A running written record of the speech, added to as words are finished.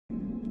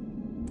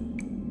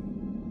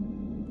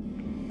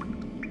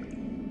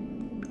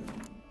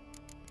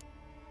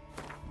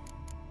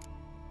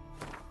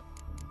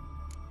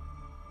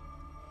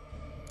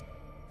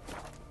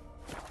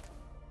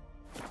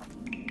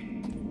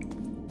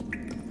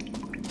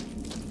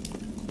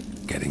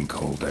getting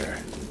colder.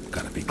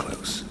 Gotta be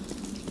close.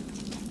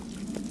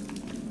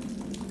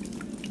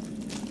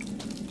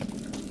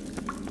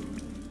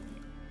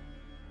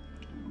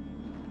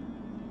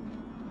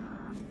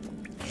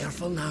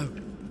 Careful now.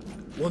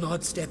 One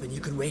odd step and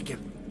you can wake him.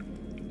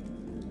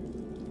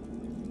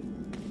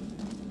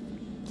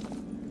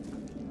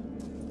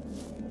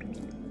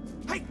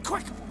 Hey,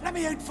 quick! Let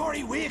me out before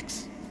he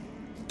wakes!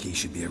 Key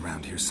should be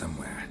around here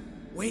somewhere.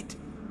 Wait.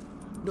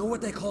 Know what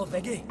they call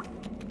Viggy?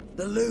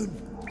 The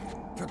loon.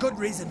 For good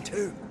reason,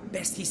 too.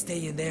 Best he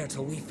stay in there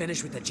till we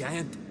finish with the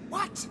giant.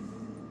 What?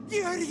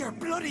 You out of your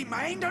bloody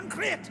mind,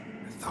 Uncrate?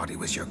 I thought he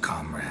was your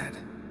comrade.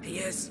 He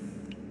is.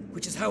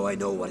 Which is how I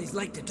know what he's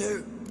like to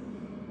do.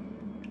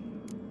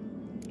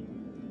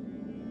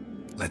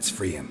 Let's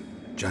free him.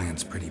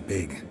 Giant's pretty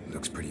big,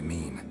 looks pretty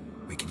mean.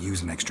 We could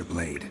use an extra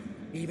blade.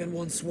 Even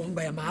one swung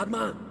by a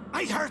madman.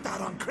 I heard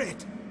that,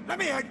 Uncrate. Let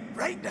me out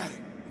right now.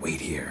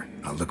 Wait here.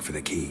 I'll look for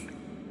the key.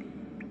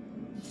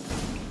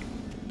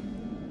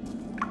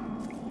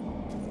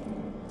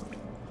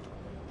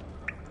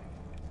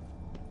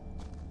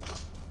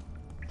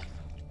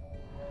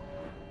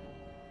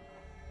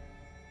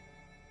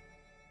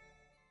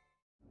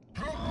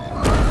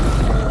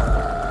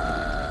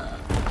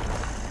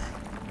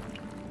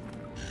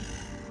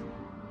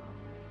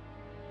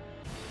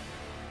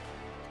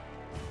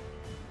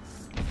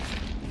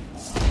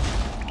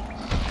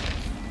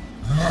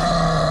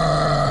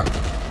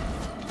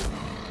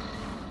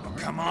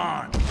 Come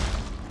on.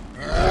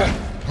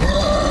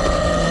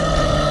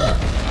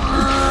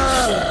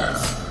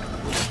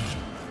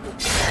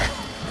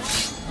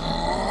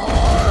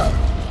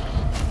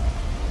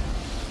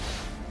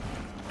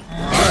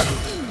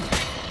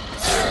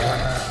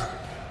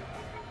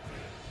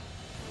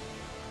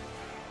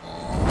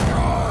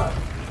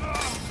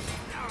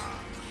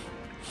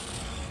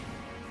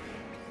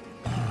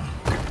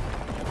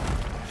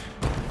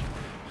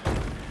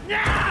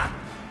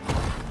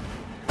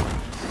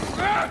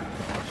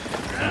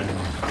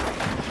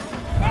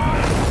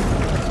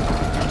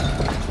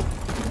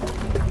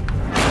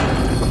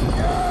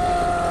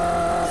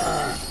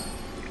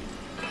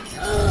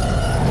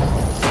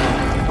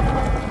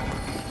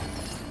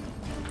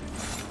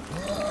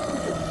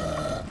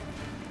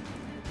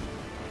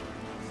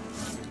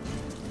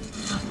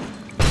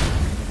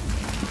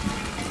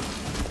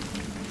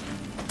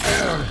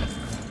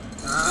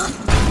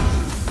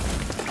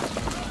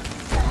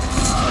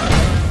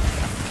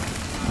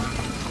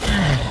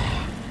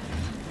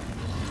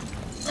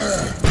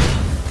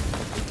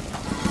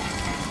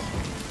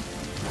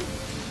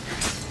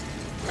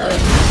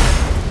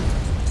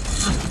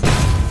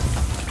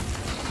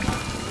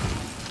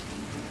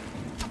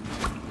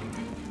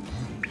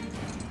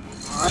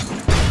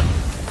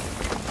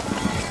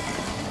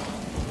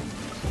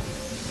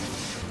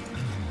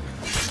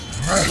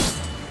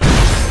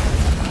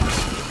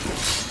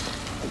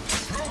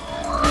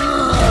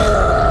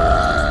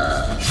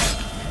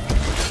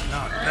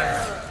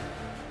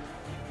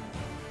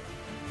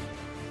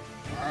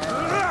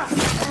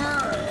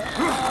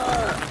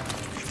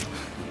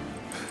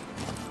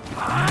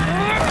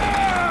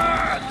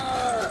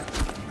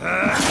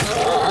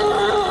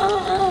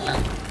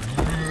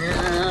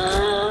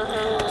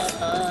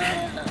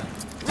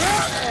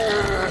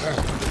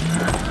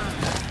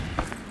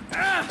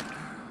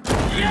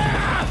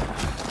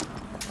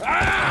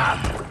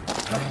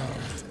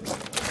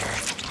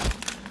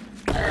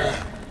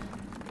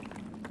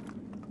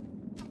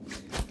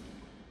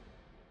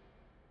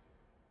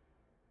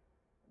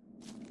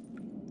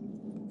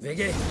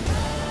 Viggy.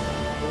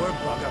 Poor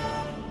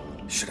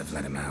bugger. Should have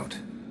let him out.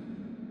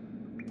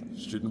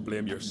 Shouldn't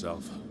blame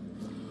yourself.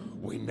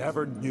 We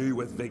never knew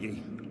with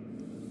Viggy.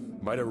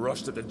 Might have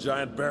rushed at the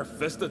giant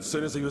bare-fisted as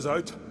soon as he was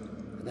out.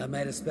 And that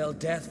might have spelled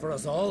death for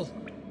us all.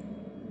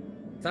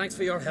 Thanks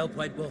for your help,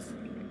 White Wolf.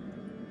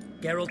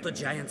 Geralt the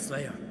Giant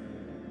Slayer.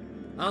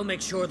 I'll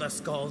make sure the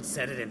Skald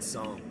said it in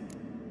song.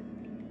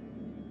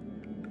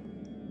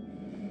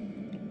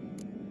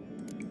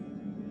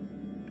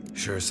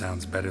 Sure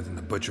sounds better than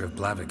the Butcher of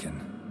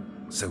Blaviken.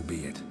 So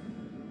be it.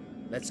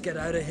 Let's get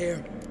out of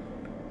here.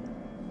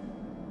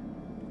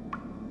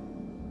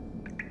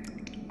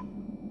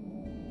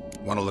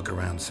 Want to look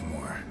around some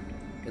more?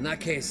 In that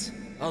case,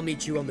 I'll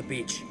meet you on the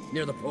beach,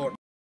 near the port.